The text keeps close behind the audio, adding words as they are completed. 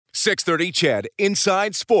630 CHED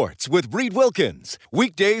Inside Sports with Reed Wilkins.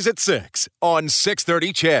 Weekdays at 6 on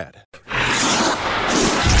 630 CHED.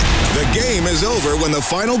 The game is over when the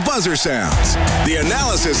final buzzer sounds. The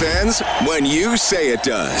analysis ends when you say it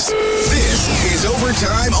does. This is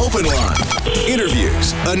Overtime Open Line.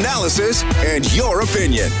 Interviews, analysis, and your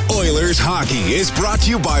opinion. Oilers hockey is brought to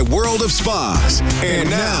you by World of Spas. And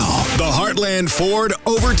now, the Heartland Ford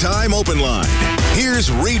Overtime Open Line.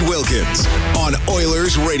 Here's Reed Wilkins on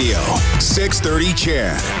Oilers Radio, 630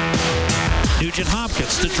 CHED. Nugent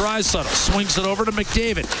Hopkins to Draisaitl, swings it over to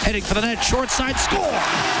McDavid, heading for the net, short side, score!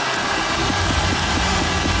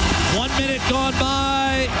 1 minute gone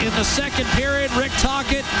by in the second period. Rick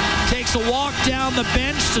Tocchet takes a walk down the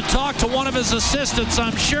bench to talk to one of his assistants,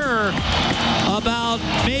 I'm sure, about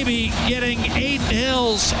maybe getting Adin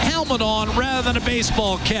Hill's helmet on rather than a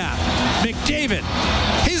baseball cap. McDavid,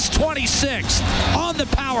 his 26th on the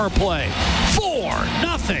power play.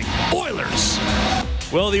 4-0 Oilers.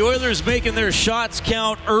 Well, the Oilers making their shots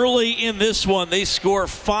count early in this one. They score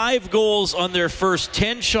 5 goals on their first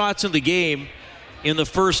 10 shots in the game in the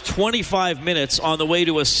first 25 minutes on the way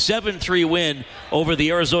to a 7-3 win over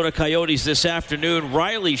the Arizona Coyotes this afternoon.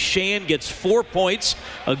 Riley Sheahan gets 4 points,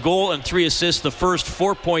 a goal and 3 assists, the first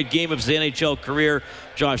 4-point game of his NHL career.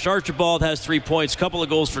 Josh Archibald has 3 points, couple of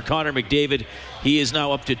goals for Connor McDavid. He is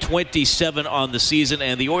now up to 27 on the season,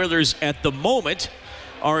 and the Oilers at the moment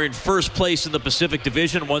are in first place in the Pacific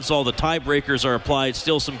Division. Once all the tiebreakers are applied,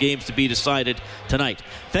 still some games to be decided tonight.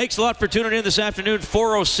 Thanks a lot for tuning in this afternoon.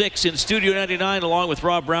 4:06 in Studio 99, along with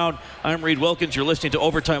Rob Brown. I'm Reed Wilkins. You're listening to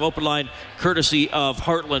Overtime Open Line, courtesy of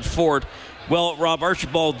Heartland Ford. Well, Rob,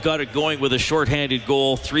 Archibald got it going with a shorthanded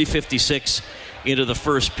goal, 3:56 into the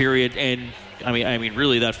first period, and I mean,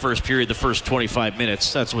 really, that first period, the first 25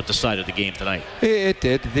 minutes, that's what decided the game tonight. It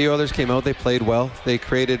did. The Oilers came out, they played well. They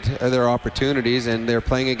created their opportunities, and they're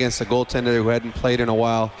playing against a goaltender who hadn't played in a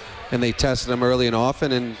while, and they tested him early and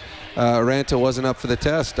often, and Raanta wasn't up for the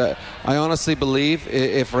test. I honestly believe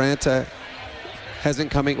if Raanta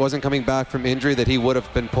wasn't coming back from injury, that he would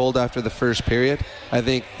have been pulled after the first period. I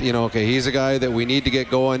think, okay, he's a guy that we need to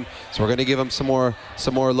get going, so we're going to give him some more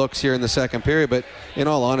looks here in the second period. But in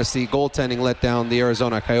all honesty, goaltending let down the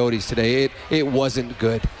Arizona Coyotes today. It wasn't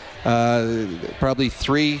good. Probably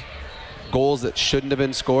 3 goals that shouldn't have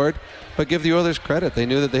been scored. But give the Oilers credit. They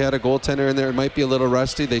knew that they had a goaltender in there. It might be a little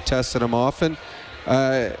rusty. They tested him often.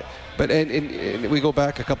 But we go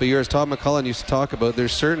back a couple of years. Todd McCullough used to talk about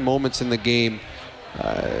there's certain moments in the game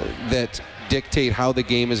that dictate how the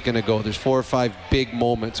game is going to go. There's 4 or 5 big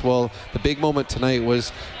moments. Well, the big moment tonight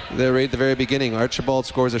was right at the very beginning. Archibald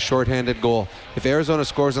scores a shorthanded goal. If Arizona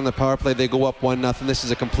scores on the power play, they go up 1-0. This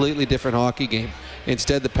is a completely different hockey game.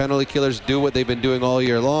 Instead, the penalty killers do what they've been doing all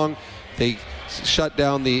year long. They shut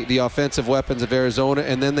down the offensive weapons of Arizona,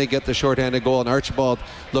 and then they get the shorthanded goal, and Archibald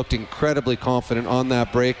looked incredibly confident on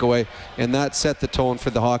that breakaway, and that set the tone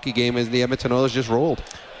for the hockey game as the Edmonton Oilers just rolled.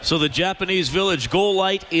 So the Japanese Village goal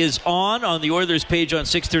light is on the Oilers page on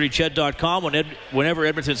 630ched.com. Whenever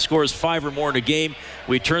Edmonton scores 5 or more in a game,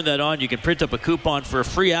 we turn that on. You can print up a coupon for a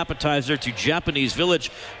free appetizer to Japanese Village.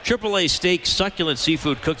 AAA steak, succulent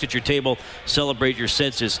seafood cooked at your table. Celebrate your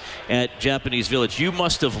senses at Japanese Village. You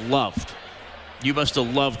must have loved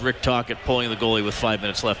Rick Tocchet pulling the goalie with 5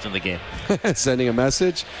 minutes left in the game. Sending a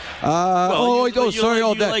message? Pulling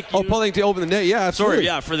to open the net. Yeah, absolutely.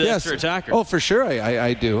 Sorry, for the extra attacker. Oh, for sure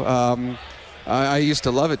I do. I used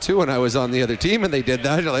to love it, too, when I was on the other team, and they did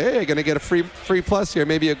that. You're like, hey, I'm going to get a free plus here,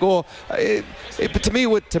 maybe a goal. But to me,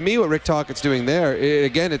 what Rick Tocchet's doing there,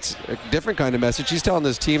 again, it's a different kind of message. He's telling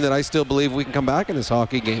this team that I still believe we can come back in this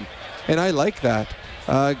hockey game, and I like that.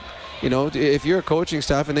 If you're a coaching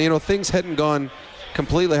staff and things hadn't gone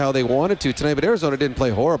completely how they wanted to tonight, but Arizona didn't play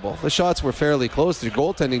horrible. The shots were fairly close. The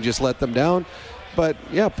goaltending just let them down. But,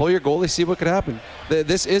 yeah, pull your goalie, see what could happen.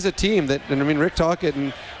 This is a team that, Rick Tocchet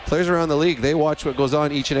and players around the league, they watch what goes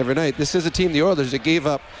on each and every night. This is a team, the Oilers, that gave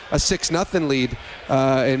up a 6-0 lead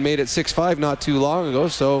and made it 6-5 not too long ago.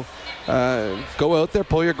 So go out there,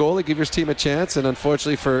 pull your goalie, give your team a chance. And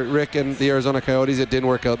unfortunately for Rick and the Arizona Coyotes, it didn't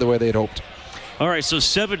work out the way they had hoped. All right, so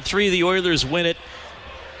 7-3, the Oilers win it.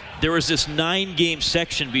 There was this 9-game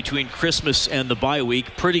section between Christmas and the bye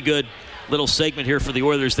week. Pretty good little segment here for the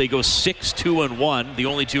Oilers. They go 6-2-1. The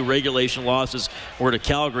only 2 regulation losses were to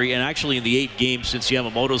Calgary, and actually in the 8 games since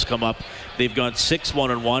Yamamoto's come up, they've gone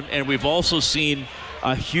 6-1-1. And we've also seen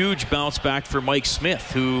a huge bounce back for Mike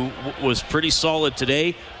Smith, who was pretty solid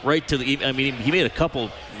today. He made a couple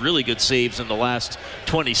really good saves in the last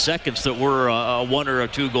 20 seconds that were a 1 or a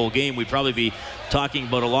 2 goal game. We'd probably be talking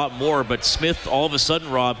about a lot more, but Smith, all of a sudden,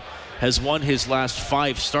 Rob, has won his last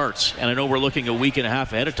 5 starts. And I know we're looking a week and a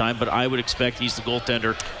half ahead of time, but I would expect he's the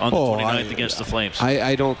goaltender on the 29th against the Flames.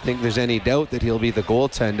 I don't think there's any doubt that he'll be the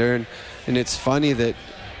goaltender. And it's funny that,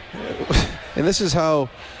 and this is how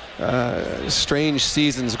strange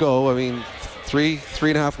seasons go. I mean, three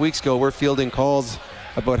and a half weeks ago, we're fielding calls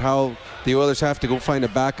about how the Oilers have to go find a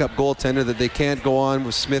backup goaltender, that they can't go on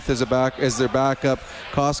with Smith as their backup.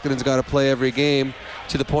 Koskinen's got to play every game,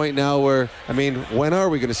 to the point now where, I mean, when are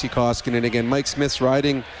we going to see Koskinen again? Mike Smith's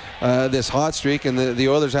riding this hot streak, and the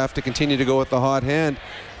Oilers have to continue to go with the hot hand.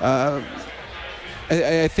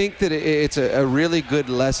 I think that it's a really good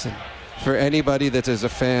lesson for anybody that is a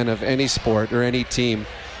fan of any sport or any team,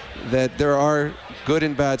 that there are good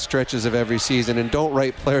and bad stretches of every season, and don't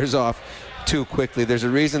write players off too quickly. There's a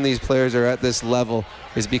reason these players are at this level,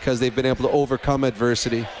 is because they've been able to overcome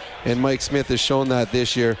adversity, and Mike Smith has shown that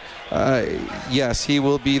this year. Yes, he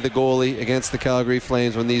will be the goalie against the Calgary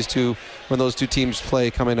Flames when those two teams play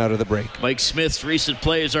coming out of the break. Mike Smith's recent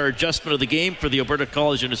play is our adjustment of the game for the Alberta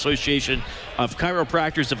College and Association of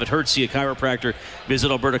Chiropractors. If it hurts, see a chiropractor. Visit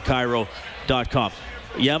albertachiro.com.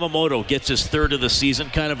 Yamamoto gets his 3rd of the season,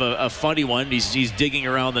 kind of a funny one. He's digging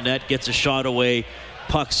around the net, gets a shot away,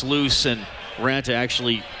 puck's loose, and Ranta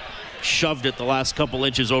actually shoved it the last couple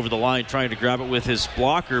inches over the line trying to grab it with his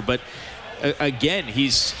blocker. But again,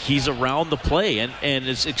 he's around the play, and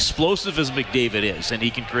as explosive as McDavid is, and he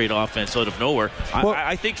can create offense out of nowhere. Well,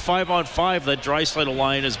 I think 5-on-5, that Draisaitl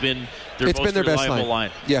line has been their most reliable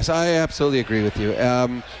line. Yes, I absolutely agree with you.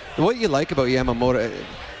 What you like about Yamamoto,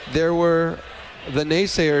 there were the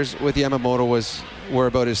naysayers with Yamamoto were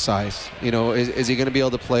about his size. You know, is he going to be able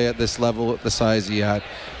to play at this level at the size he had?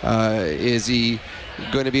 Is he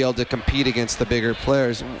going to be able to compete against the bigger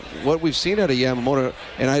players? What we've seen out of Yamamoto,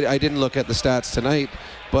 and I didn't look at the stats tonight,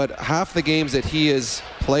 but half the games that he has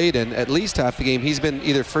played in, at least half the game, he's been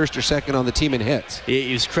either first or second on the team in hits.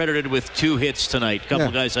 He's credited with 2 hits tonight. A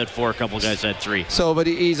couple guys had 4, a couple guys had 3. So, but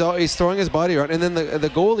he's throwing his body around. And then the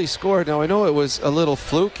goal he scored, now I know it was a little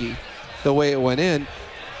fluky the way it went in,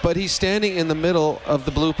 but he's standing in the middle of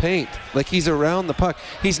the blue paint. Like, he's around the puck.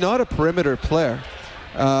 He's not a perimeter player.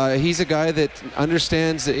 He's a guy that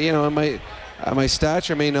understands that, you know, my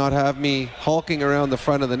stature may not have me hulking around the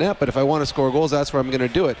front of the net, but if I want to score goals, that's where I'm going to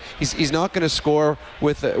do it. He's not going to score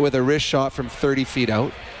with a wrist shot from 30 feet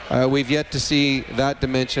out. We've yet to see that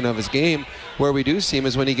dimension of his game. Where we do see him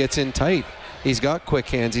is when he gets in tight. He's got quick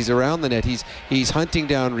hands. He's around the net. He's hunting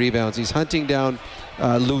down rebounds. He's hunting down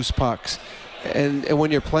loose pucks. And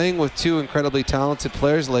when you're playing with 2 incredibly talented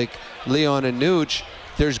players like Leon and Nuge,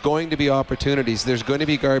 there's going to be opportunities. There's going to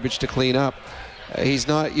be garbage to clean up. He's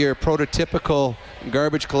not your prototypical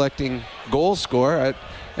garbage collecting goal scorer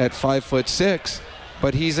at 5'6",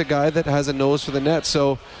 but he's a guy that has a nose for the net.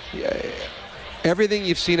 So everything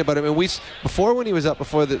you've seen about him, and before when he was up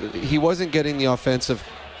he wasn't getting the offensive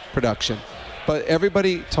production, but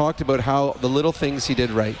everybody talked about how the little things he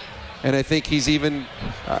did right. And I think he's even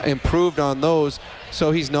improved on those,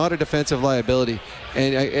 so he's not a defensive liability.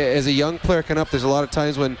 And as a young player coming up, there's a lot of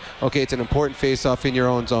times when, okay, it's an important face-off in your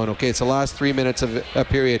own zone. Okay, it's the last 3 minutes of a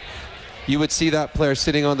period. You would see that player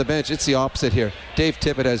sitting on the bench. It's the opposite here. Dave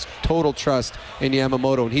Tippett has total trust in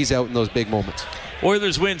Yamamoto, and he's out in those big moments.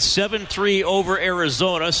 Oilers win 7-3 over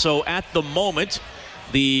Arizona, so at the moment,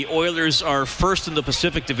 the Oilers are first in the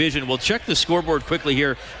Pacific Division. We'll check the scoreboard quickly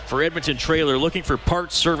here for Edmonton Trailer. Looking for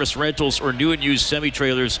parts, service, rentals, or new and used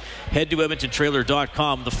semi-trailers, head to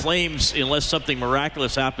EdmontonTrailer.com. The Flames, unless something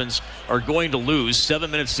miraculous happens, are going to lose.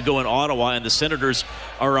 7 minutes to go in Ottawa, and the Senators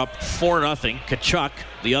are up 4-0. Tkachuk,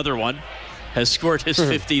 the other one, has scored his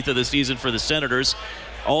 50th of the season for the Senators.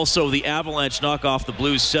 Also, the Avalanche knock off the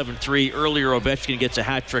Blues 7-3. Earlier, Ovechkin gets a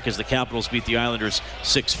hat trick as the Capitals beat the Islanders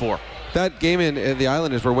 6-4. That game in the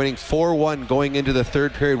Islanders were winning 4-1 going into the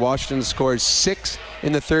third period. Washington scored 6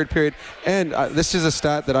 in the third period. And this is a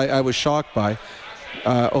stat that I was shocked by.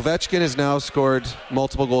 Ovechkin has now scored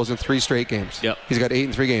multiple goals in 3 straight games. Yep. He's got 8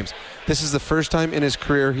 in 3 games. This is the first time in his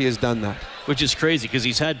career he has done that. Which is crazy because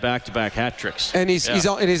he's had back-to-back hat tricks. And he's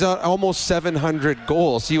almost 700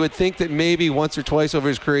 goals. You would think that maybe once or twice over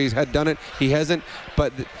his career he's had done it. He hasn't.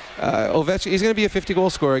 But Ovechkin, he's going to be a 50-goal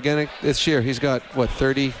scorer again this year. He's got,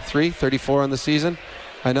 33, 34 on the season?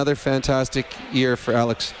 Another fantastic year for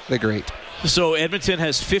Alex the Great. So Edmonton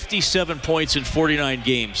has 57 points in 49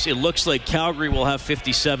 games. It looks like Calgary will have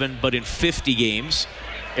 57, but in 50 games.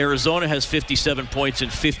 Arizona has 57 points in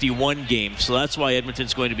 51 games. So that's why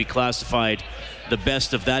Edmonton's going to be classified the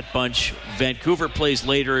best of that bunch. Vancouver plays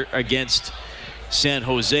later against San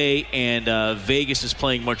Jose, and Vegas is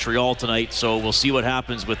playing Montreal tonight. So we'll see what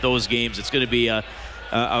happens with those games. It's going to be a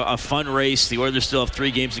a fun race. The Oilers still have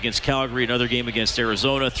 3 games against Calgary, another game against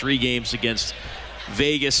Arizona, 3 games against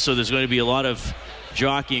Vegas. So there's going to be a lot of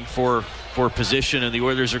jockeying for position, and the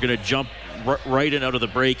Oilers are going to jump right in out of the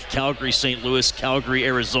break. Calgary, St. Louis, Calgary,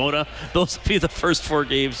 Arizona. Those will be the first 4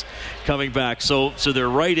 games coming back. So they're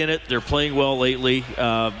right in it. They're playing well lately.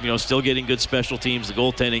 Still getting good special teams. The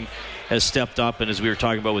goaltending has stepped up, and as we were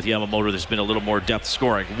talking about with Yamamoto, there's been a little more depth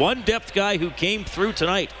scoring. One depth guy who came through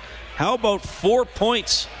tonight. How about 4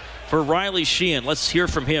 points for Riley Sheahan? Let's hear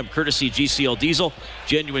from him, courtesy GCL Diesel.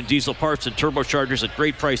 Genuine diesel parts and turbochargers at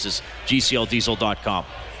great prices. GCLDiesel.com.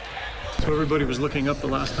 So everybody was looking up the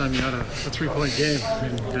last time you had a 3-point game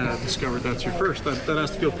and discovered that's your first. That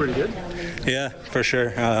has to feel pretty good. Yeah, for sure.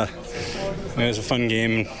 It was a fun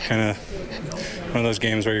game, kind of one of those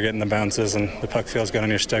games where you're getting the bounces and the puck feels good on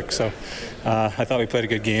your stick. So I thought we played a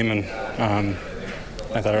good game, and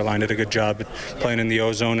I thought our line did a good job playing in the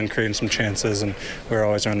O-zone and creating some chances, and we were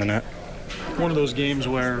always around the net. One of those games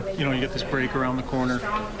where, you get this break around the corner.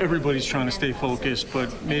 Everybody's trying to stay focused,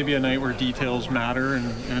 but maybe a night where details matter,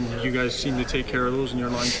 and you guys seem to take care of those in your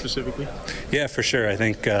line specifically. Yeah, for sure. I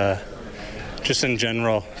think just in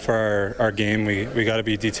general for our game, we got to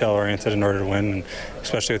be detail-oriented in order to win, and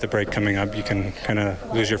especially with the break coming up, you can kind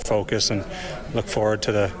of lose your focus and look forward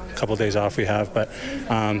to the couple days off we have. But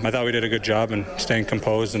I thought we did a good job in staying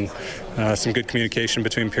composed and some good communication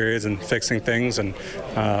between periods and fixing things, and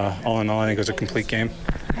all in all, I think it was a complete game.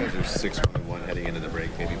 There's 6-1 heading into the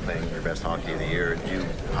break, maybe playing your best hockey of the year.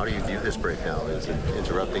 How do you view this break now? Is it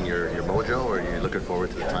interrupting your mojo, or are you looking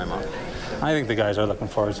forward to the time off? I think the guys are looking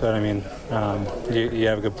forward to it. I mean, you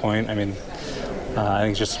have a good point. I mean, I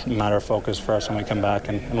think it's just a matter of focus for us when we come back,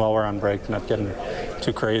 and while we're on break, not getting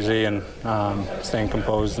too crazy and staying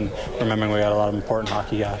composed and remembering we got a lot of important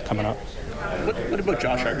hockey coming up. What about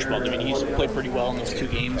Josh Archibald? I mean, he's played pretty well in those 2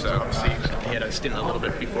 games. Obviously, he had a stint a little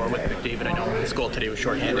bit before with McDavid. I know his goal today was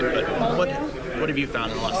shorthanded, but what have you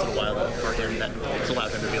found in the last little while for him that has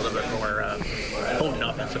allowed him to be a little bit more potent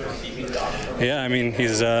offensively? Yeah, I mean,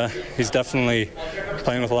 he's definitely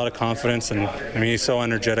playing with a lot of confidence, and I mean, he's so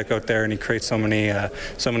energetic out there, and he creates so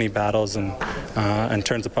many battles and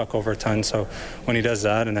turns the puck over a ton. So when he does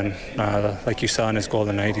that, and then like you saw in his goal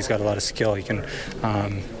tonight, he's got a lot of skill. He can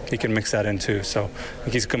mix that in too. So I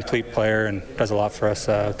think he's a complete player and does a lot for us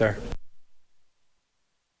out there.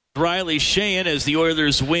 Riley Sheahan as the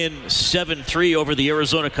Oilers win 7-3 over the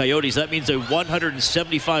Arizona Coyotes. That means a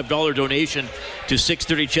 $175 donation to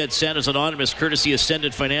 630 CHED Santa's Anonymous, courtesy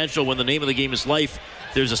Ascendant Financial. When the name of the game is life,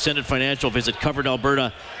 there's Ascendant Financial. Visit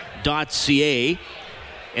coveredalberta.ca.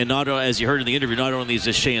 And as you heard in the interview, not only is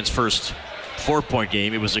this Sheahan's first 4-point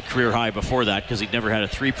game, it was a career high before that because he'd never had a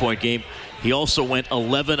 3-point game. He also went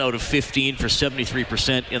 11 out of 15 for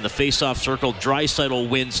 73% in the faceoff circle. Draisaitl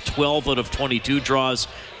wins 12 out of 22 draws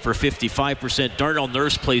for 55%. Darnell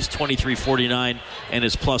Nurse plays 23-49 and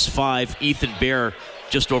is +5. Ethan Bear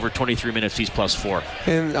just over 23 minutes, he's +4.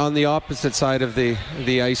 And on the opposite side of the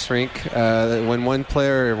ice rink, when one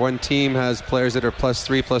player or one team has players that are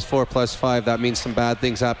 +3, +4, +5, that means some bad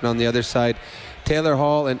things happen on the other side. Taylor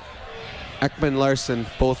Hall and Ekman Larsson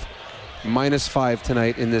both -5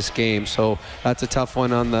 tonight in this game, so that's a tough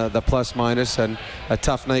one on the plus-minus, and a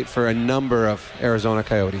tough night for a number of Arizona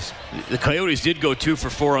Coyotes. The Coyotes did go 2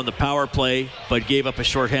 for 4 on the power play, but gave up a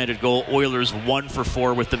shorthanded goal. Oilers 1 for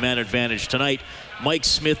 4 with the man advantage tonight. Mike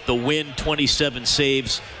Smith, the win, 27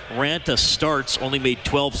 saves. Ranta starts, only made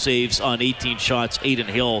 12 saves on 18 shots. Aiden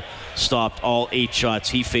Hill stopped all 8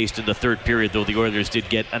 shots he faced in the third period, though the Oilers did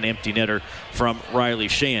get an empty netter from Riley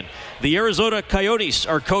Sheahan. The Arizona Coyotes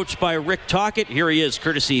are coached by Rick Tocchet. Here he is,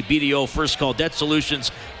 courtesy BDO First Call Debt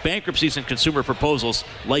Solutions, Bankruptcies and Consumer Proposals,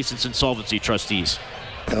 Licensed Insolvency Trustees.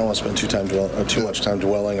 I don't want to spend too much time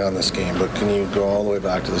dwelling on this game, but can you go all the way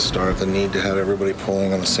back to the start? The need to have everybody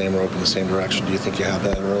pulling on the same rope in the same direction. Do you think you had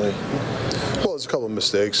that early? Well, there's a couple of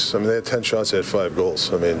mistakes. I mean, they had 10 shots, they had 5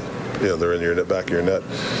 goals. I mean, they're in your net, back of your net.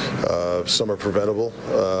 Some are preventable.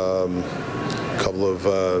 A couple of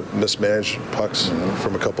mismanaged pucks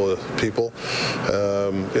from a couple of people.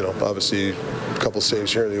 Obviously, a couple of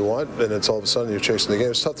saves here that you want, and it's all of a sudden you're chasing the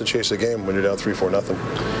game. It's tough to chase the game when you're down 3-4-0.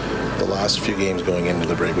 The last few games going into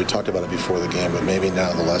the break, we talked about it before the game, but maybe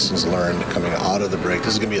now the lessons learned coming out of the break.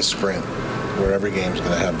 This is going to be a sprint where every game's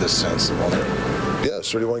going to have this sense of moment. Yeah, there's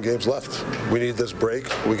 31 games left. We need this break.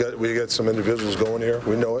 We got some individuals going here.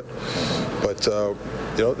 We know it, but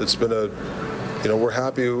it's been we're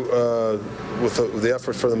happy with the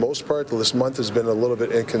effort for the most part. This month has been a little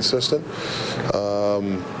bit inconsistent.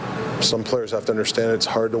 Some players have to understand it's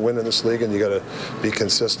hard to win in this league, and you got to be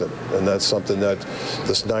consistent. And that's something that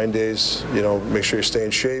this 9 days, make sure you stay in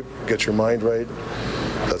shape, get your mind right,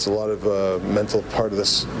 that's a lot of mental part of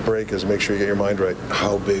this break is make sure you get your mind right.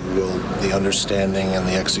 How big will the understanding and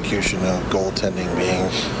the execution of goaltending being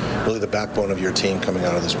really the backbone of your team coming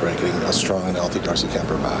out of this break, getting a strong and healthy Darcy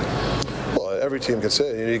Kemper back? Well, every team can say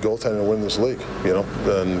it. You need goaltending to win this league,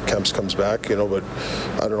 and Kemps comes back, but I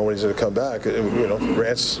don't know when he's going to come back.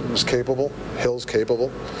 Rance is capable, Hill's capable,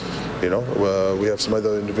 we have some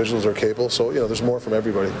other individuals that are capable, so, there's more from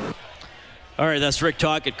everybody. All right, that's Rick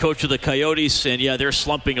Tocchet, coach of the Coyotes, and yeah, they're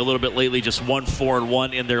slumping a little bit lately, just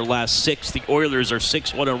 1-4-1 in their last 6. The Oilers are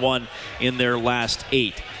 6-1-1 in their last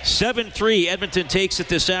 8. 7-3, Edmonton takes it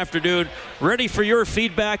this afternoon. Ready for your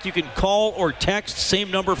feedback. You can call or text,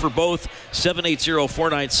 same number for both,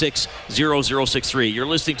 780-496-0063. You're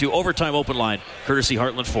listening to Overtime Open Line, courtesy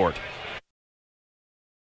Heartland Ford.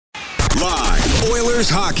 Live Oilers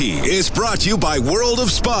hockey is brought to you by World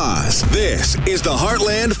of Spas. This is the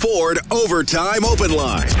Heartland Ford Overtime Open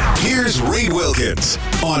Line. Here's Reed Wilkins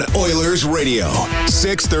on Oilers Radio,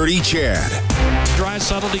 630 CHED.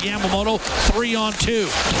 Draisaitl to Yamamoto, 3-on-2.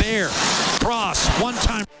 Bear, cross,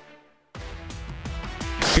 one-time.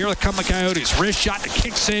 Here come the Coyotes. Wrist shot and a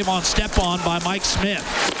kick save on Stepan by Mike Smith.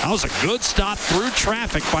 That was a good stop through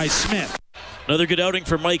traffic by Smith. Another good outing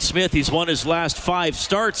for Mike Smith. He's won his last 5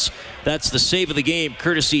 starts. That's the save of the game,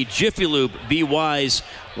 courtesy Jiffy Lube. Be wise.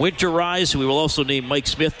 Winterize. We will also name Mike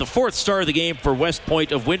Smith the 4th star of the game for West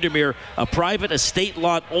Point of Windermere, a private estate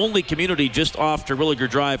lot only community just off Terwilliger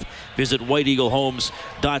Drive. Visit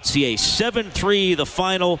whiteeaglehomes.ca. 7-3 the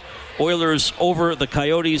final. Oilers over the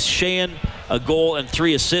Coyotes. Sheahan, a goal and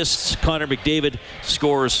 3 assists. Connor McDavid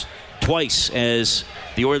scores twice as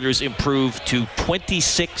the Oilers improve to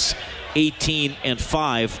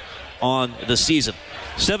 26-18-5 on the season.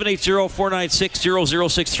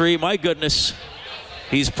 780-496-0063. My goodness,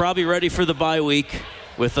 he's probably ready for the bye week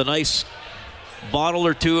with a nice bottle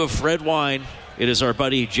or 2 of red wine. It is our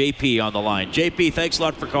buddy JP on the line. JP, thanks a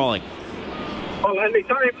lot for calling. Oh,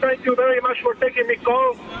 anytime. Thank you very much for taking me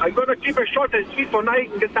call. I'm going to keep it short and sweet tonight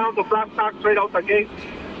and get down to brass tacks straight out the gate.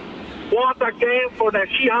 What a game for the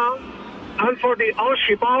Sheahan and for the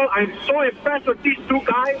Archibald. I'm so impressed with these 2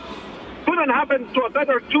 guys. Couldn't happen to a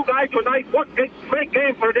better 2 guys tonight. What a great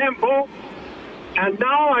game for them both. And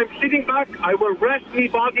now I'm sitting back. I will rest me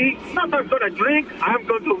body. Not I'm going to drink. I'm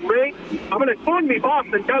going to wait. I'm going to phone me boss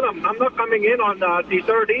and tell him I'm not coming in on the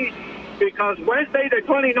 30th because Wednesday the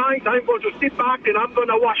 29th I'm going to sit back and I'm going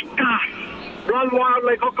to watch gas. Run wild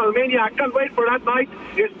like Hulkamania. I can't wait for that night.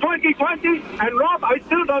 It's 2020. And Rob, I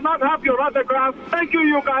still do not have your autograph. Thank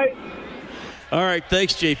you guys. All right.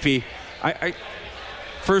 Thanks, JP.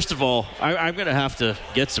 First of all, I'm going to have to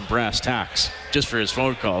get some brass tacks just for his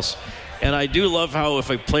phone calls. And I do love how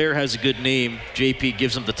if a player has a good name, JP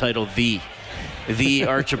gives him the title The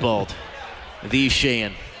Archibald, The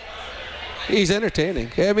Sheahan. He's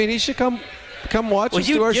entertaining. I mean, he should come watch us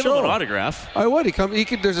do our show. Well, you'd give him an autograph. I would.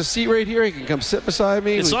 There's a seat right here. He can come sit beside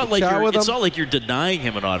me. It's not like you're denying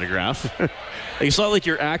him an autograph. It's not like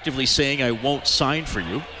you're actively saying I won't sign for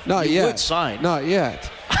you. Not yet. You would sign. Not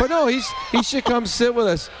yet. But no, he should come sit with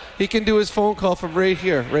us. He can do his phone call from right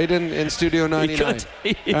here, right in Studio 99.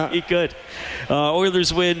 He could.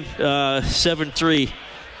 Oilers win 7-3.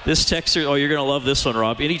 This texter, you're going to love this one,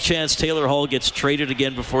 Rob. Any chance Taylor Hall gets traded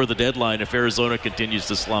again before the deadline if Arizona continues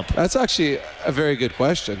to slump? That's actually a very good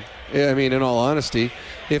question. I mean, in all honesty,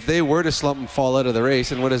 if they were to slump and fall out of the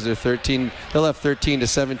race, and what is there, 13? They'll have 13 to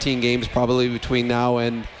 17 games probably between now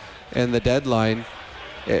and the deadline.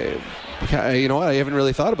 You know what? I haven't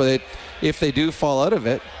really thought about it. If they do fall out of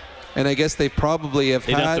it, and I guess they probably have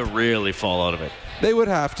They'd have to really fall out of it. They would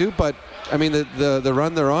have to, but I mean the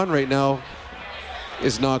run they're on right now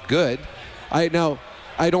is not good. I don't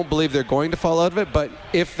believe they're going to fall out of it, but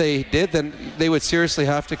if they did, then they would seriously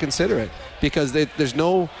have to consider it because there's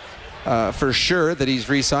no for sure that he's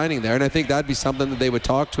re-signing there, and I think that'd be something that they would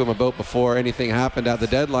talk to him about before anything happened at the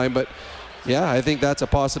deadline. But yeah, I think that's a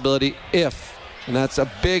possibility if. And that's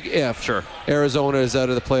a big if. Sure. Arizona is out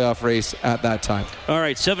of the playoff race at that time. All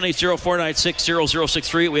right,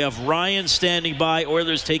 780-496-0063. We have Ryan standing by.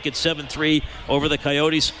 Oilers take it 7-3 over the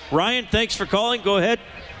Coyotes. Ryan, thanks for calling. Go ahead.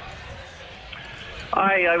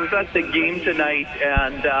 Hi, I was at the game tonight,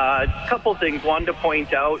 and a couple things. Wanted to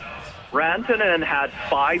point out, Rantanen had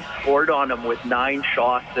 5 scored on him with 9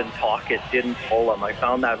 shots, and Tocchet didn't pull him. I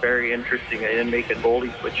found that very interesting. I didn't make a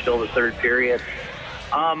goalie switch till the 3rd period.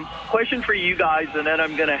 Question for you guys, and then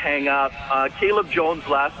I'm going to hang up. Caleb Jones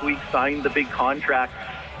last week signed the big contract.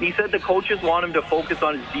 He said the coaches want him to focus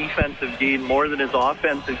on his defensive game more than his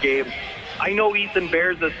offensive game. I know Ethan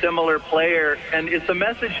Bear's a similar player, and is the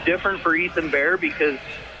message different for Ethan Bear? Because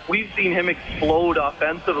we've seen him explode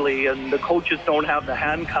offensively, and the coaches don't have the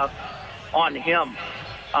handcuffs on him.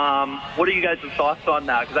 What are you guys' thoughts on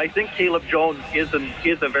that? Because I think Caleb Jones is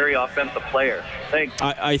a very offensive player. Thanks.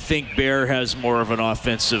 I think Bear has more of an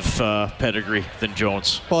offensive pedigree than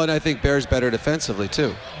Jones. Well, and I think Bear's better defensively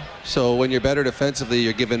too. So when you're better defensively,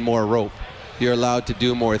 you're given more rope. You're allowed to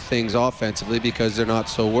do more things offensively because they're not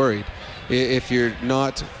so worried. If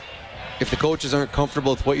the coaches aren't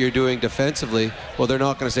comfortable with what you're doing defensively, well, they're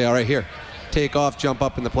not going to say, all right, here, take off, jump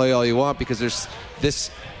up in the play all you want, because there's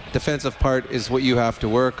this defensive part is what you have to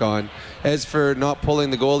work on. As for not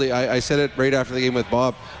pulling the goalie, I said it right after the game with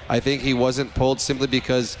Bob. I think he wasn't pulled simply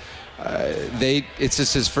because it's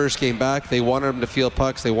just his first game back. They wanted him to feel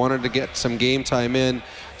pucks. They wanted to get some game time in,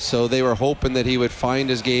 so they were hoping that he would find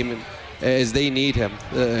his game as they need him.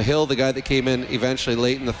 Hill, the guy that came in eventually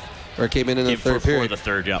late in the came in the third period.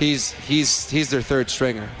 He's their third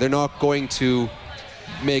stringer. They're not going to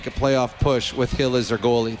make a playoff push with Hill as their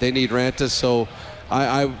goalie. They need Raanta, so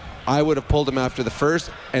I would have pulled him after the first,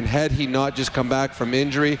 and had he not just come back from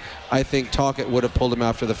injury, I think Tocchet would have pulled him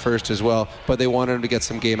after the first as well, but they wanted him to get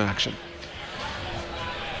some game action.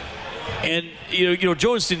 And you know,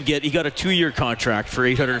 Jones he got a 2-year contract for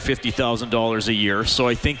 $850,000 a year, so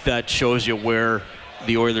I think that shows you where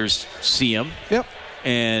the Oilers see him. Yep.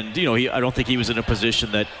 And I don't think he was in a position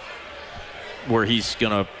where he's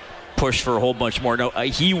going to push for a whole bunch more. No,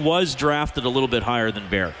 he was drafted a little bit higher than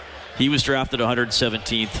Bear. He was drafted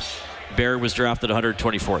 117th. Bear was drafted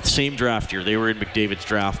 124th. Same draft year. They were in McDavid's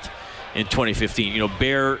draft in 2015.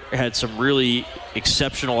 Bear had some really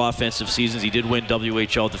exceptional offensive seasons. He did win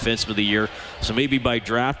WHL Defenseman of the Year. So maybe by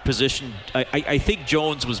draft position, I think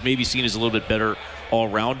Jones was maybe seen as a little bit better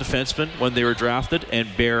all-round defenseman when they were drafted, and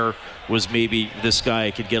Bear was maybe this guy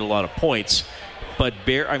could get a lot of points. But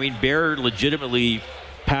Bear legitimately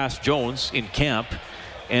passed Jones in camp,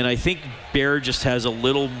 and I think Bear just has a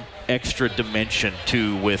little extra dimension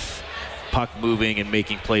too with puck moving and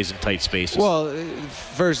making plays in tight spaces. Well,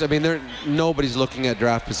 first, nobody's looking at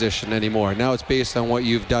draft position anymore. Now it's based on what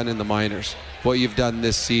you've done in the minors, what you've done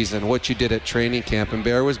this season, what you did at training camp, and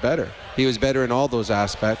Bear was better. He was better in all those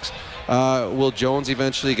aspects. Will Jones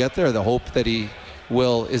eventually get there? The hope that he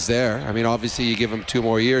will is there. Obviously you give him 2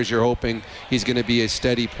 more years, you're hoping he's going to be a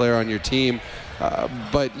steady player on your team.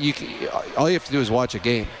 But all you have to do is watch a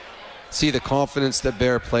game. See the confidence that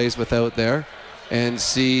Bear plays without there, and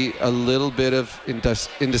see a little bit of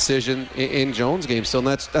indecision in Jones' game still,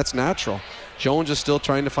 and that's natural. Jones is still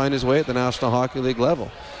trying to find his way at the National Hockey League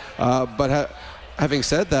level. But having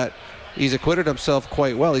said that, he's acquitted himself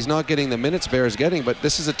quite well. He's not getting the minutes Bear is getting, but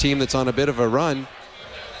this is a team that's on a bit of a run,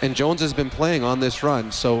 and Jones has been playing on this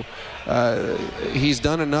run. So he's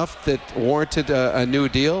done enough that warranted a new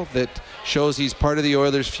deal that shows he's part of the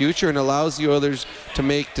Oilers' future and allows the Oilers to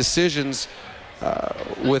make decisions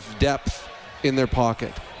with depth in their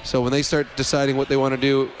pocket. So when they start deciding what they want to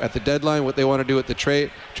do at the deadline, what they want to do at the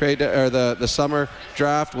trade or the summer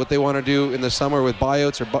draft, what they want to do in the summer with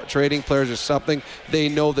buyouts or trading players or something, they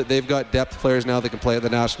know that they've got depth players now that can play at the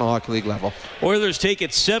National Hockey League level. Oilers take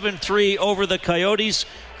it 7-3 over the Coyotes.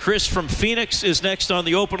 Chris from Phoenix is next on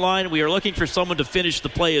the open line. We are looking for someone to finish the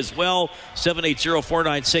play as well.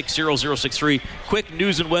 780-496-0063. Quick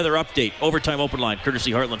news and weather update. Overtime open line, courtesy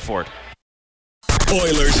Heartland Ford.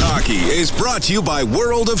 Oilers hockey is brought to you by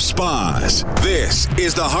World of Spas. This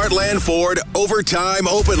is the Heartland Ford Overtime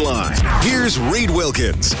Open Line. Here's Reed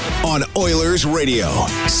Wilkins on Oilers Radio,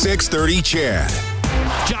 630 CHED.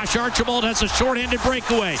 Josh Archibald has a shorthanded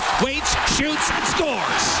breakaway. Waits, shoots, and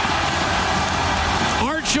scores.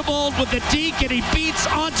 Archibald with the deke, and he beats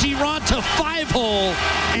Antti Raanta 5-hole.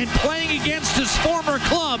 And playing against his former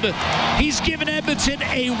club, he's given Edmonton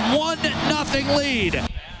a 1-0 lead.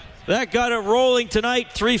 That got it rolling tonight.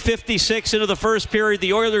 3:56 into the first period.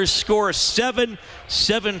 The Oilers score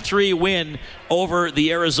 7-3 win over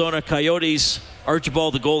the Arizona Coyotes.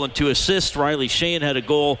 Archibald, the goal and 2 assists. Riley Shane had a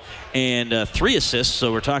goal and 3 assists.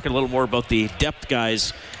 So we're talking a little more about the depth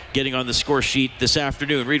guys getting on the score sheet this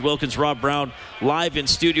afternoon. Reed Wilkins, Rob Brown, live in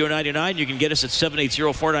Studio 99. You can get us at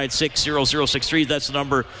 780-496-0063. That's the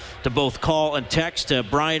number to both call and text.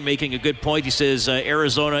 Brian making a good point. He says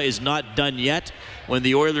Arizona is not done yet. When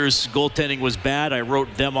the Oilers' goaltending was bad, I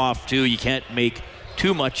wrote them off too. You can't make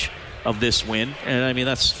too much of this win, and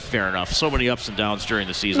that's fair enough. So many ups and downs during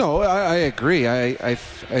the season. No, I agree. I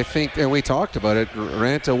think, and we talked about it,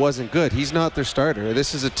 Raanta wasn't good. He's not their starter.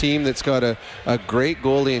 This is a team that's got a great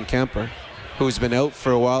goalie in Kemper, who's been out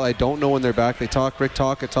for a while. I don't know when they're back. Rick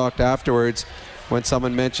Tocchet talked afterwards when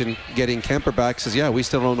someone mentioned getting Kemper back. Says, yeah, we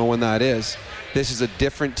still don't know when that is. this is a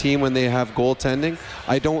different team when they have goaltending.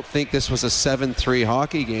 I don't think this was a 7-3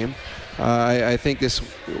 hockey game. I think this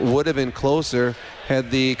would have been closer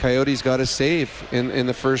had the Coyotes got a save in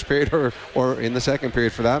the first period or in the second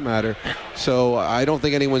period for that matter. So I don't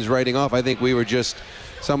think anyone's writing off. I think we were just,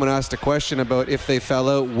 someone asked a question about if they fell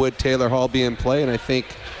out, would Taylor Hall be in play? And I think,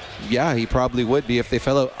 yeah, he probably would be if they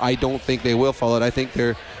fell out. I don't think they will fall out. I think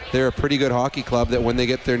they're a pretty good hockey club that when they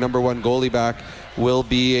get their number one goalie back will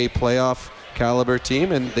be a playoff caliber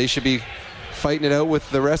team, and they should be fighting it out with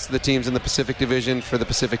the rest of the teams in the Pacific Division for the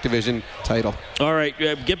Pacific Division title. All right,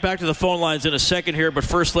 get back to the phone lines in a second here, but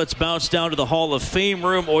first let's bounce down to the Hall of Fame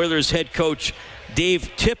room. Oilers head coach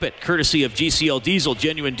Dave Tippett, courtesy of GCL Diesel,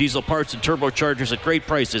 genuine diesel parts and turbochargers at great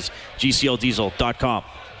prices. GCLDiesel.com.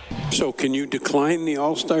 So can you decline the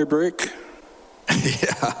All-Star break?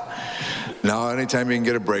 Yeah. No, anytime you can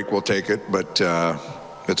get a break, we'll take it, but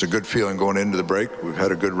it's a good feeling going into the break. We've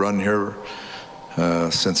had a good run here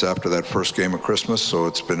since after that first game of Christmas, so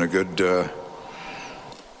it's been a good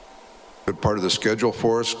part of the schedule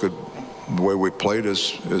for us. Good, the way we played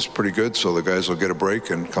is pretty good, so the guys will get a break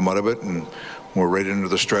and come out of it, and we're right into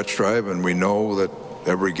the stretch drive, and we know that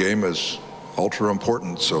every game is ultra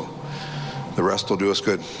important, so the rest will do us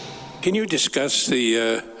good. Can you discuss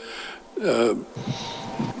the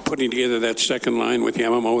putting together that second line with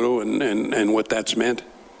Yamamoto and what that's meant?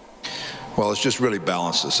 Well, it's just really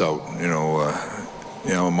balanced us out.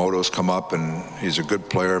 Yamamoto's come up and he's a good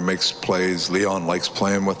player, makes plays. Leon likes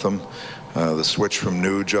playing with him. The switch from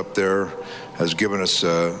Nuge up there has given us,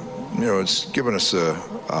 it's given us a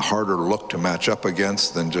harder look to match up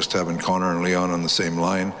against than just having Connor and Leon on the same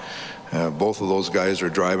line. Both of those guys are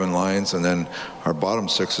driving lines, and then our bottom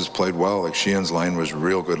six has played well. Like Sheehan's line was a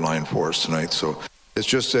real good line for us tonight. So it's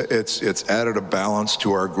just it's added a balance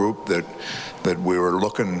to our group that we were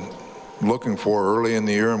looking for early in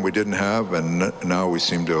the year and we didn't have, and now we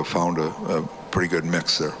seem to have found a pretty good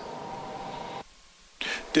mix there.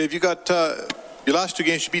 Dave, you got your last two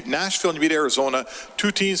games. You beat Nashville and you beat Arizona,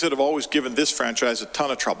 two teams that have always given this franchise a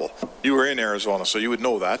ton of trouble. You were in Arizona, so you would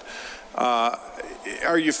know that.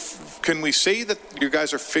 Can we say that you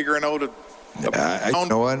guys are figuring out a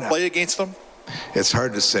play against them? It's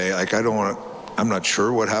hard to say. I'm not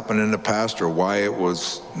sure what happened in the past or why it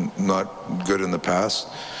was not good in the past.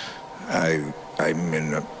 I'm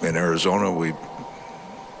in Arizona. We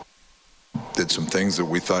did some things that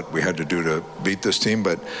we thought we had to do to beat this team,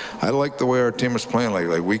 but I like the way our team was playing.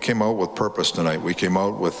 Like we came out with purpose tonight. We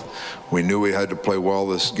knew we had to play well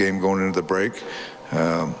this game going into the break.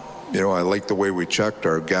 I like the way we checked.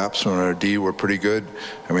 Our gaps on our D were pretty good.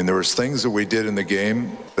 I mean, there was things that we did in the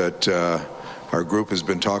game that our group has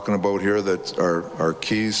been talking about here that are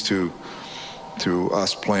keys to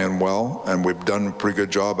us playing well, and we've done a pretty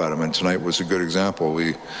good job at them, and tonight was a good example.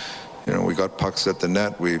 We got pucks at the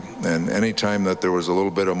net, and any time that there was a little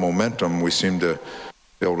bit of momentum, we seemed to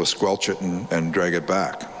be able to squelch it and drag it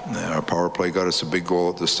back. Our power play got us a big goal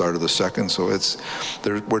at the start of the second, so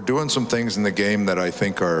we're doing some things in the game that I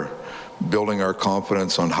think are building our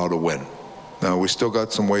confidence on how to win. Now, we still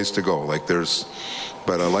got some ways to go.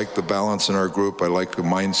 But I like the balance in our group. I like the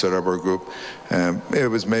mindset of our group. It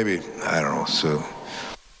was maybe, I don't know, so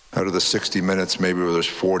out of the 60 minutes, maybe where there's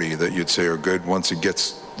 40 that you'd say are good. Once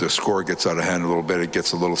the score gets out of hand a little bit, it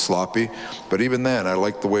gets a little sloppy. But even then, I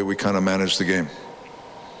like the way we kind of managed the game.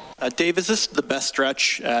 Dave, is this the best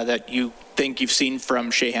stretch that you think you've seen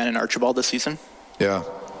from Sheahan and Archibald this season? Yeah.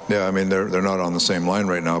 I mean, they're not on the same line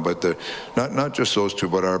right now, but not just those two,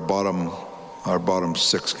 but our bottom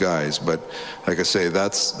six guys. But like I say,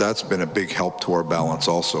 that's been a big help to our balance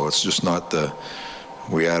also. It's just not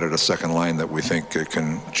we added a second line that we think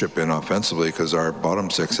can chip in offensively, because our bottom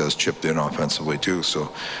six has chipped in offensively too.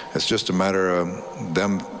 So it's just a matter of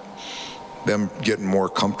them getting more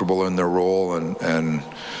comfortable in their role and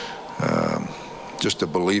just a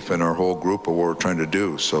belief in our whole group of what we're trying to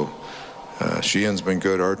do. So Sheehan's been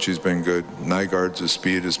good, Archie's been good, Nygaard's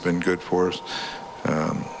speed has been good for us.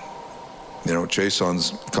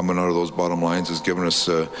 Jason's coming out of those bottom lines has given us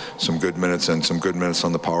some good minutes and some good minutes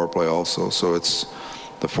on the power play also. So it's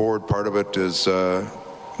the forward part of it is,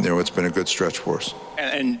 it's been a good stretch for us.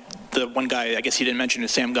 And the one guy, I guess you didn't mention,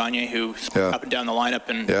 is Sam Gagner, who's up and down the lineup,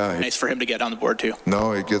 and nice for him to get on the board too.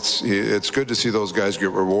 No, it's good to see those guys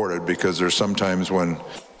get rewarded, because there's sometimes when,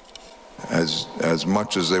 as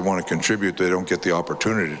much as they want to contribute, they don't get the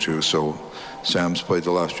opportunity to. So Sam's played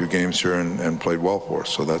the last few games here and played well for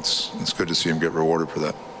us. So it's good to see him get rewarded for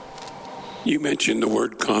that. You mentioned the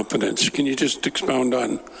word confidence. Can you just expound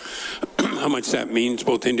on how much that means,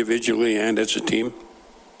 both individually and as a team?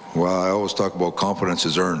 Well, I always talk about confidence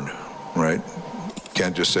is earned, right?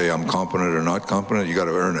 can't just say I'm competent or not competent. You got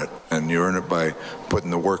to earn it, and you earn it by putting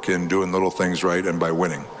the work in, doing little things right, and by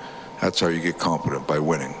winning. That's how you get competent, by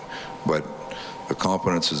winning. But the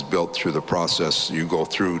competence is built through the process you go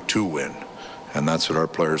through to win, and that's what our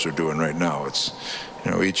players are doing right now. It's,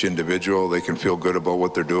 each individual, they can feel good about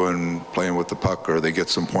what they're doing, playing with the puck, or they get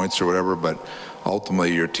some points or whatever, but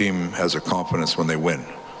ultimately your team has a confidence when they win.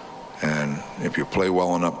 And if you play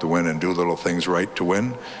well enough to win and do little things right to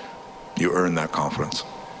win, you earn that confidence.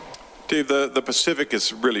 Dave, the Pacific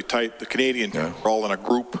is really tight. The Canadian are all in a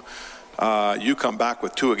group. You come back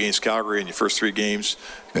with 2 against Calgary in your first 3 games.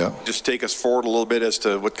 Yeah. Just take us forward a little bit as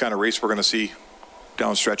to what kind of race we're going to see down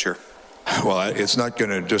the stretch here. Well, it's not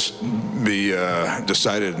going to just be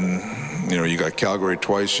decided in, you got Calgary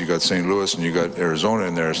twice, you got St. Louis, and you got Arizona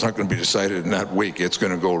in there. It's not going to be decided in that week. It's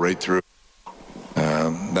going to go right through.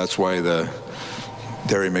 That's why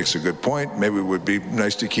Terry makes a good point. Maybe it would be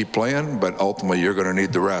nice to keep playing, but ultimately you're going to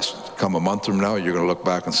need the rest. Come a month from now, you're going to look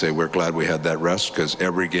back and say, we're glad we had that rest, because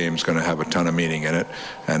every game's going to have a ton of meaning in it,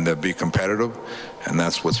 and they'll be competitive, and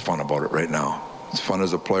that's what's fun about it right now. It's fun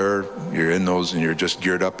as a player. You're in those, and you're just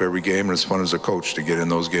geared up every game, and it's fun as a coach to get in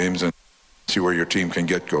those games and see where your team can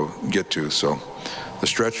get to. So the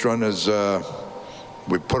stretch run is,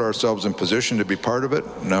 we put ourselves in position to be part of it.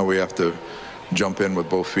 Now we have to jump in with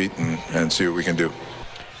both feet and see what we can do.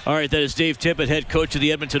 All right, that is Dave Tippett, head coach of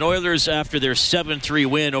the Edmonton Oilers, after their 7-3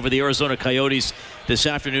 win over the Arizona Coyotes this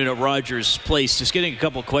afternoon at Rogers Place. Just getting a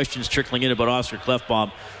couple questions trickling in about Oscar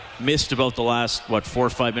Klefbom. Missed about the last, 4 or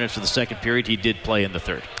 5 minutes of the second period. He did play in the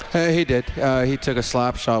third. He did. He took a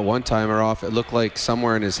slap shot one-timer off. It looked like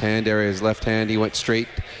somewhere in his hand area, his left hand. He went straight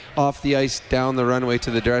off the ice, down the runway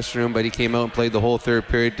to the dressing room, but he came out and played the whole third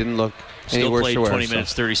period. Didn't look any worse Still for played wear. 20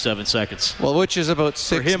 minutes, 37 seconds. Well, which is about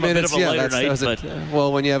 6 minutes. For him, a bit of a lighter night.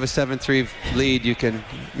 Well, when you have a 7-3 lead, you can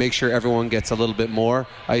make sure everyone gets a little bit more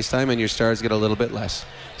ice time and your stars get a little bit less.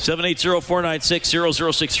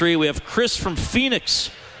 780-496-0063. We have Chris from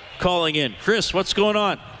Phoenix calling in. Chris, what's going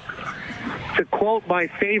on? To quote my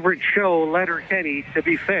favorite show, Letterkenny, to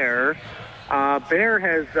be fair, Bear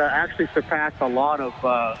has actually surpassed a lot of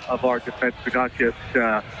our defensemen, not just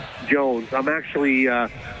Jones. I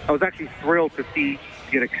was actually thrilled to see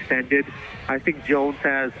get extended. I think Jones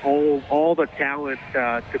has all the talent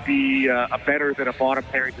to be better than a bottom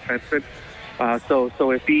pairing defenseman.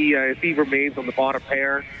 So if he remains on the bottom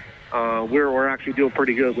pair, we're actually doing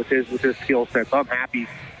pretty good with his skill set. So I'm happy.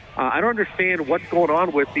 I don't understand what's going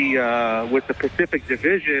on with the Pacific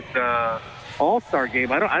Division All-Star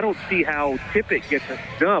game. I don't see how Tippett gets a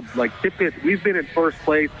snub. Like Tippett, we've been in first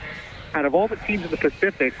place. Out of all the teams in the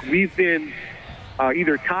Pacific, we've been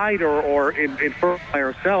either tied or in first by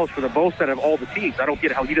ourselves for the most out of all the teams. I don't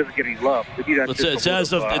get how he doesn't get any love. It's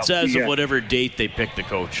as of whatever date they pick the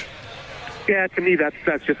coach. Yeah, to me, that's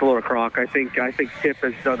just a load of crock. I think Tip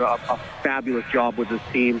has done a fabulous job with his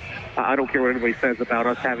team. I don't care what anybody says about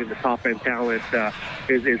us having the top end talent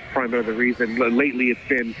is primarily the reason. Lately,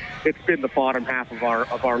 it's been the bottom half of our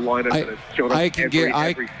lineup that has shown up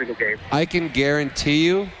every single game. I can guarantee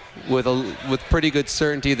you with pretty good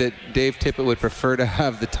certainty that Dave Tippett would prefer to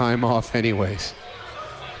have the time off anyways.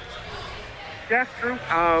 That's true.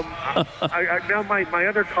 Now my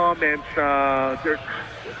other comments.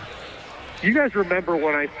 You guys remember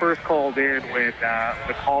when I first called in when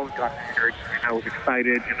Holland got injured, and I was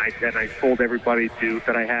excited, and I told everybody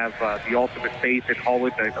that I have the ultimate faith in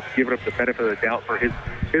Holland. I've given him the benefit of the doubt for his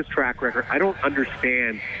track record. I don't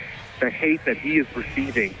understand the hate that he is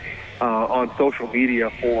receiving on social media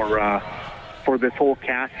for this whole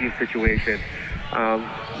Kassian situation.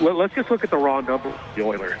 Let's just look at the raw numbers of the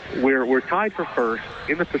Oilers. We're tied for first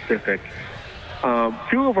in the Pacific. 2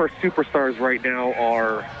 of our superstars right now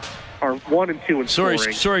are 1 and 2 in scoring.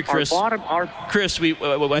 Sorry, Chris. Chris,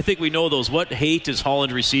 I think we know those. What hate is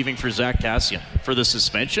Holland receiving for Zach Kassian? For the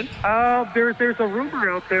suspension? There's a rumor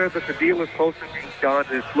out there that the deal is close to being done.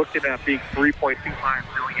 It's looking at being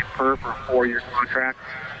 $3.25 million per for a 4-year contract.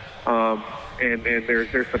 And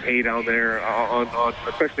there's some hate out there on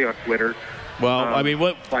especially on Twitter. Well,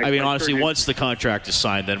 honestly, once the contract is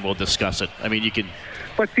signed, then we'll discuss it. I mean, you can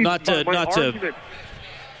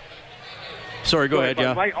Sorry, go ahead.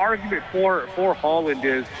 Yeah. My argument for Holland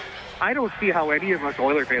is I don't see how any of us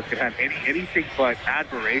Oilers fans could have anything but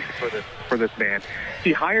admiration for this man.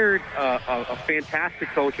 He hired a fantastic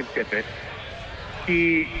coach in Tippett.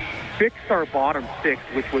 He fixed our bottom 6,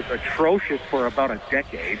 which was atrocious for about a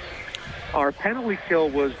decade. Our penalty kill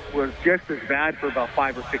was just as bad for about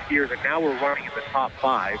 5 or 6 years, and now we're running in the top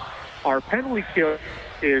 5. Our penalty kill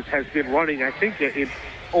has been running, I think,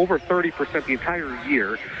 over 30% the entire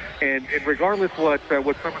year. And regardless what some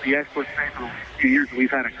of the experts say for the few years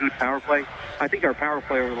we've had a good power play, I think our power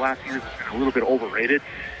play over the last years has been a little bit overrated.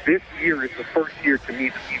 This year is the first year to me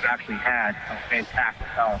that we've actually had a fantastic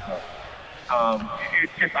power play.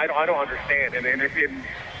 It's just I don't understand, and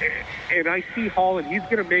I see Holland. He's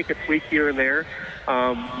going to make a tweak here and there.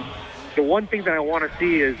 The one thing that I want to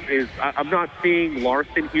see is I'm not seeing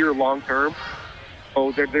Larson here long term.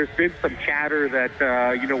 Oh, there's been some chatter that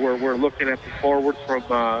we're looking at the forwards from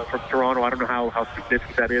Toronto. I don't know how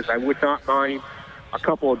significant that is. I would not mind a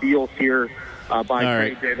couple of deals here by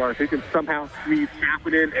Craig Davar. If he can somehow squeeze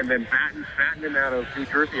Kapanen and then batten him out of New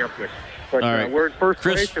Jersey up with. But we're in first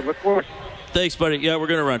place and look forward. Thanks, buddy. Yeah, we're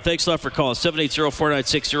going to run. Thanks a lot for calling.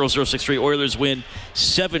 780-496-0063. Oilers win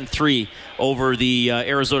 7-3 over the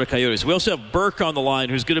Arizona Coyotes. We also have Burke on the line,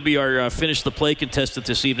 who's going to be our finish the play contestant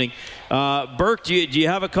this evening. Burke, do you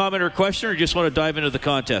have a comment or question, or you just want to dive into the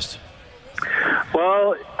contest?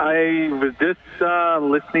 Well, I was just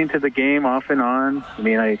listening to the game off and on. I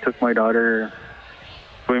mean, I took my daughter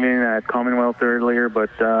swimming at Commonwealth earlier, but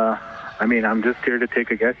I'm just here to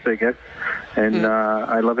take a guess, I guess. And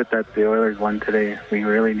I love it that the Oilers won today. We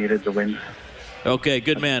really needed the win. Okay,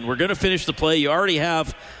 good man. We're going to finish the play. You already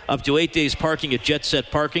have up to 8 days parking at Jet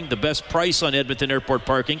Set Parking, the best price on Edmonton Airport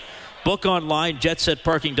parking. Book online,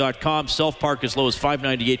 jetsetparking.com. Self-park as low as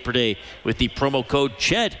 $5.98 per day with the promo code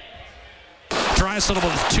CHED. Draisaitl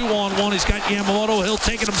with 2-on-1. He's got Yamamoto. He'll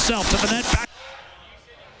take it himself to the net. Back.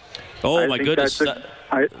 Oh, my goodness.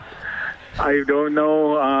 I don't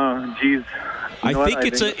know. Geez. I think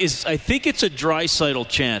it's a Draisaitl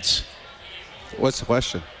chance. What's the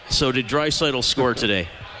question? So did Draisaitl score today?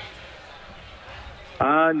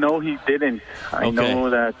 No, he didn't. I know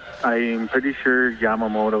that. I'm pretty sure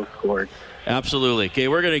Yamamoto scored. Absolutely. Okay,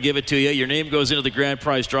 we're going to give it to you. Your name goes into the grand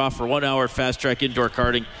prize draw for 1 hour Fast Track Indoor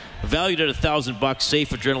Karting, valued at $1,000. Safe,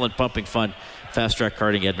 adrenaline pumping fun. Fast Track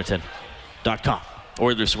Karting Edmonton.com.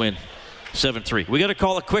 Oilers win 7-3. We got to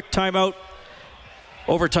call a quick timeout.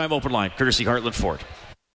 Overtime open line, courtesy Heartland Ford.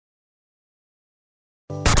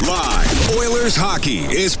 Live Oilers hockey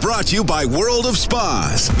is brought to you by World of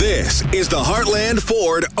Spas. This is the Heartland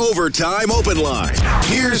Ford Overtime Open Line.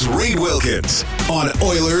 Here's Reed Wilkins on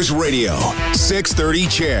Oilers Radio, 630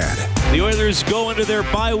 CHED. The Oilers go into their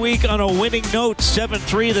bye week on a winning note,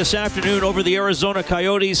 7-3 this afternoon over the Arizona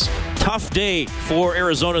Coyotes. Tough day for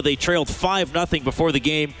Arizona. They trailed 5-0 before the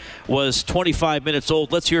game was 25 minutes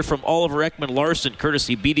old. Let's hear from Oliver Ekman-Larsson,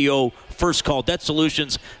 courtesy BDO First Call Debt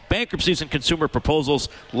Solutions, Bankruptcies and Consumer Proposals,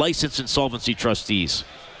 Licensed Insolvency Trustees.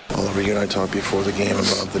 Oliver, you and I talked before the game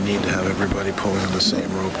about the need to have everybody pulling on the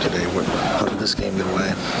same rope today. How did this game get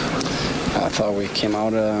away? I thought we came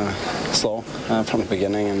out slow from the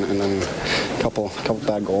beginning, and then a couple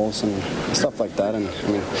bad goals and stuff like that. And I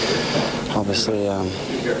mean, obviously, we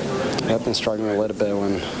have been struggling a little bit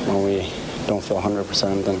when we don't feel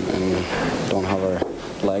 100% and don't have our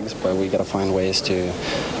legs, but we got to find ways to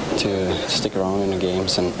stick around in the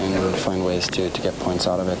games and find ways to get points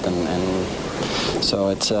out of it. And so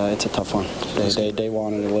it's a tough one. They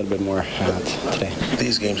wanted a little bit more today.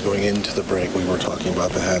 These games going into the break, we were talking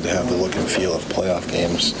about, they had to have the look and feel of playoff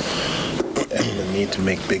games and the need to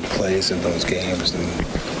make big plays in those games. And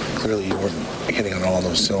clearly you weren't hitting on all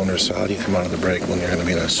those cylinders. So how do you come out of the break when you're going to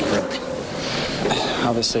be in a sprint?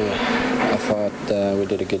 Obviously, I thought we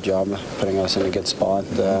did a good job putting us in a good spot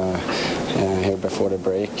here before the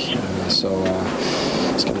break. So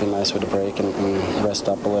it's going to be nice with the break and rest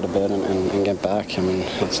up a little bit and get back. I mean,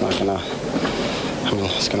 it's going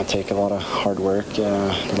to take a lot of hard work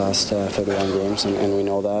the last 31 games, and we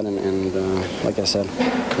know that. And like I said,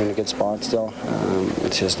 we're in a good spot still.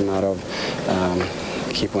 It's just a matter of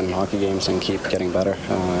keep winning hockey games and keep getting better.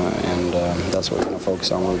 And that's what we're going to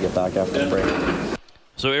focus on when we get back after the break.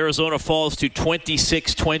 So Arizona falls to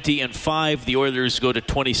 26-20-5. The Oilers go to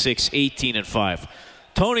 26-18-5.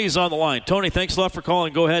 Tony's on the line. Tony, thanks a lot for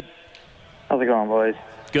calling. Go ahead. How's it going, boys?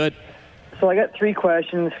 Good. So I got 3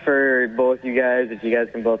 questions for both you guys. If you guys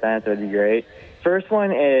can both answer, that'd be great. First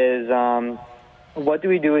one is, what do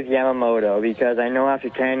we do with Yamamoto? Because I know after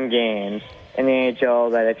 10 games in the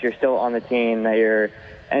NHL that if you're still on the team, that your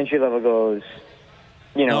entry level goes,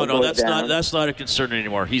 No, goes down. that's not a concern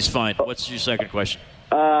anymore. He's fine. What's your second question?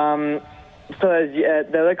 So as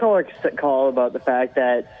the other caller called about the fact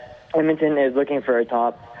that Edmonton is looking for a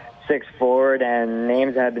top 6 forward, and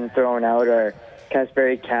names that have been thrown out are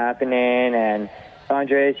Kasperi Kapanen and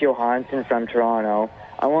Andreas Johansson from Toronto.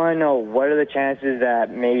 I want to know, what are the chances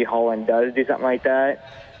that maybe Holland does do something like that?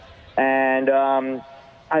 And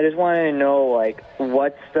I just wanted to know,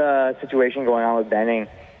 what's the situation going on with Benning?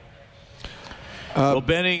 Well,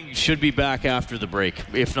 Benning should be back after the break.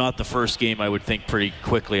 If not the first game, I would think pretty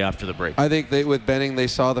quickly after the break. I think with Benning, they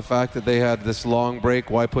saw the fact that they had this long break.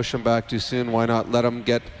 Why push him back too soon? Why not let him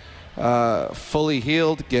get fully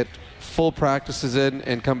healed, get full practices in,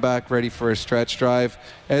 and come back ready for a stretch drive?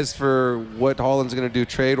 As for what Holland's going to do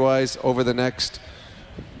trade-wise over the next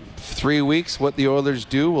 3 weeks, what the Oilers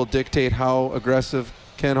do will dictate how aggressive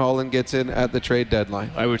Ken Holland gets in at the trade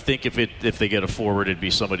deadline. I would think if they get a forward, it'd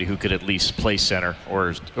be somebody who could at least play center,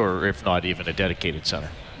 or if not even a dedicated center.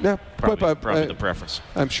 Yeah, probably the preference.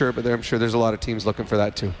 I'm sure there's a lot of teams looking for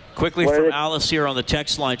that too. Quickly from Alice here on the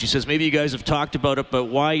text line. She says, maybe you guys have talked about it, but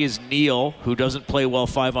why is Neil, who doesn't play well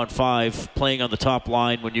 5-on-5, playing on the top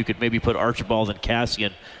line when you could maybe put Archibald and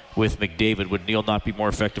Kassian with McDavid? Would Neil not be more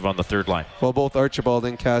effective on the third line? Well, both Archibald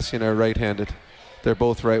and Kassian are right-handed. They're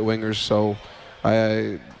both right wingers, so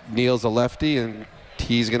Neil's a lefty, and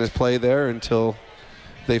he's going to play there until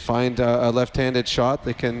they find a left-handed shot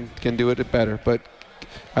that can do it better. But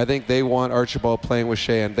I think they want Archibald playing with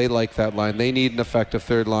Sheahan. They like that line. They need an effective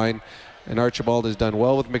third line, and Archibald has done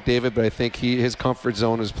well with McDavid, but I think his comfort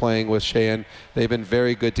zone is playing with Sheahan. They've been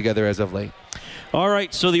very good together as of late. All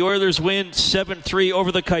right, so the Oilers win 7-3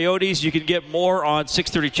 over the Coyotes. You can get more on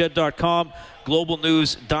 630ched.com,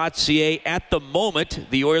 globalnews.ca. At the moment,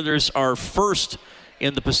 the Oilers are first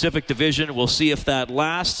in the Pacific Division. We'll see if that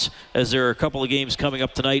lasts, as there are a couple of games coming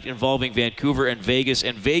up tonight involving Vancouver and Vegas.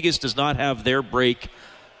 And Vegas does not have their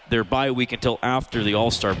bye week until after the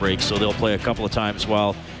All-Star break, so they'll play a couple of times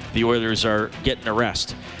while the Oilers are getting a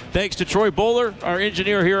rest. Thanks to Troy Bowler, our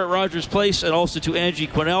engineer here at Rogers Place, and also to Angie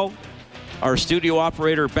Quinnell, our studio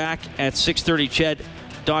operator back at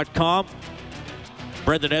 630ched.com.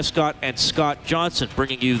 Brendan Escott and Scott Johnson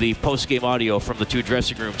bringing you the post-game audio from the two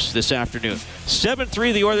dressing rooms this afternoon.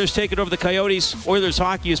 7-3, the Oilers taking over the Coyotes. Oilers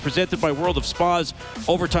hockey is presented by World of Spas.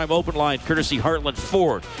 Overtime open line, courtesy Heartland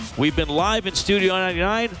Ford. We've been live in Studio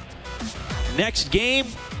 99. Next game,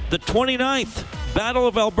 the 29th. Battle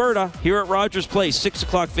of Alberta here at Rogers Place. 6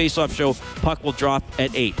 o'clock face-off show. Puck will drop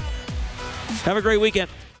at 8. Have a great weekend.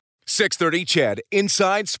 630 CHED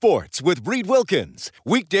Inside Sports with Reed Wilkins.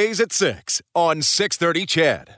 Weekdays at 6 on 630 CHED.